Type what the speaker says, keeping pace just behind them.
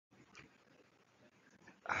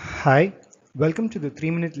Hi, welcome to the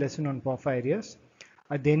 3-minute lesson on porphyrias.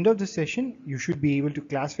 At the end of this session, you should be able to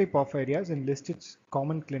classify porphyrias and list its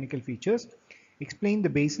common clinical features, explain the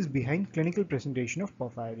basis behind clinical presentation of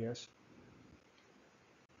porphyrias.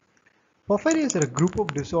 Porphyrias are a group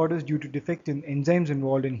of disorders due to defect in enzymes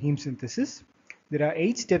involved in heme synthesis. There are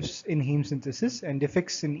 8 steps in heme synthesis, and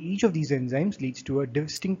defects in each of these enzymes leads to a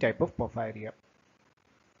distinct type of porphyria.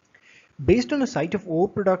 Based on a site of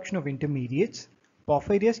overproduction of intermediates,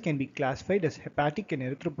 porphyrias can be classified as hepatic and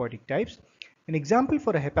erythropoietic types. An example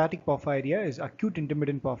for a hepatic porphyria is acute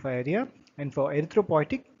intermittent porphyria, and for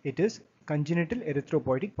erythropoietic, it is congenital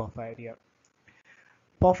erythropoietic porphyria.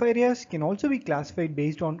 Porphyrias can also be classified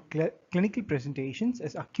based on clinical presentations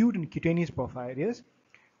as acute and cutaneous porphyrias.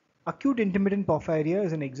 Acute intermittent porphyria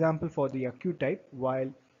is an example for the acute type, while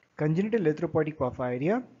congenital erythropoietic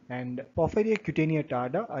porphyria and porphyria cutanea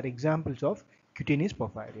tarda are examples of cutaneous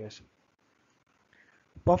porphyrias.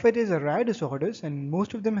 Porphyrias are rare disorders and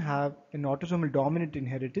most of them have an autosomal dominant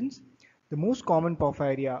inheritance. The most common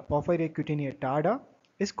porphyria, Porphyria cutanea tarda,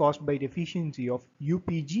 is caused by deficiency of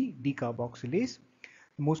UPG decarboxylase.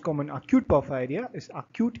 The most common acute porphyria is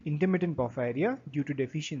acute intermittent porphyria due to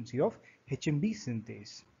deficiency of HMB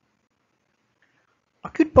synthase.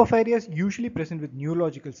 Acute porphyrias usually present with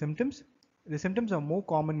neurological symptoms. The symptoms are more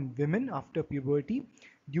common in women after puberty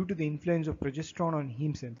due to the influence of progesterone on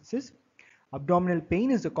heme synthesis. Abdominal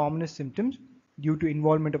pain is the commonest symptom due to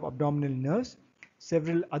involvement of abdominal nerves.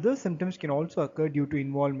 Several other symptoms can also occur due to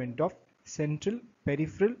involvement of central,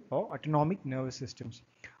 peripheral, or autonomic nervous systems.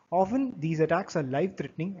 Often, these attacks are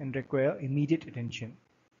life-threatening and require immediate attention.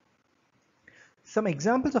 Some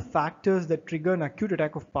examples of factors that trigger an acute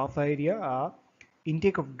attack of porphyria are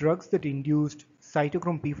intake of drugs that induced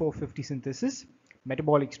cytochrome P450 synthesis,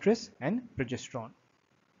 metabolic stress, and progesterone.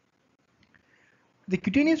 The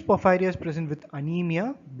cutaneous porphyrias present with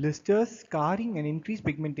anemia, blisters, scarring, and increased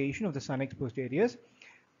pigmentation of the sun-exposed areas.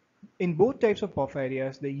 In both types of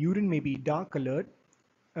porphyrias, the urine may be dark colored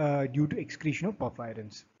due to excretion of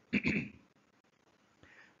porphyrins. The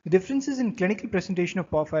differences in clinical presentation of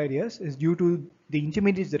porphyrias is due to the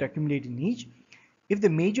intermediates that accumulate in each. If the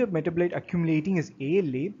major metabolite accumulating is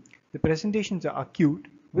ALA, the presentations are acute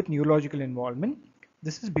with neurological involvement.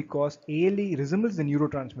 This is because ALA resembles the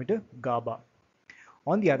neurotransmitter GABA.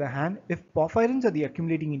 On the other hand, if porphyrins are the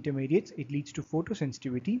accumulating intermediates, it leads to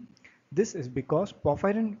photosensitivity. This is because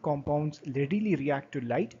porphyrin compounds readily react to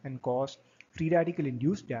light and cause free radical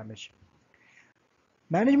induced damage.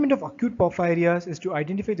 Management of acute porphyrias is to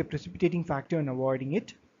identify the precipitating factor and avoiding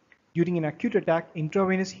it. During an acute attack,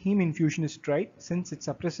 intravenous heme infusion is tried since it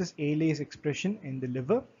suppresses ALA's expression in the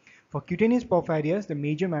liver. For cutaneous porphyrias, the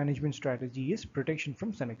major management strategy is protection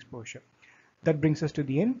from sun exposure. That brings us to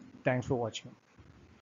the end. Thanks for watching.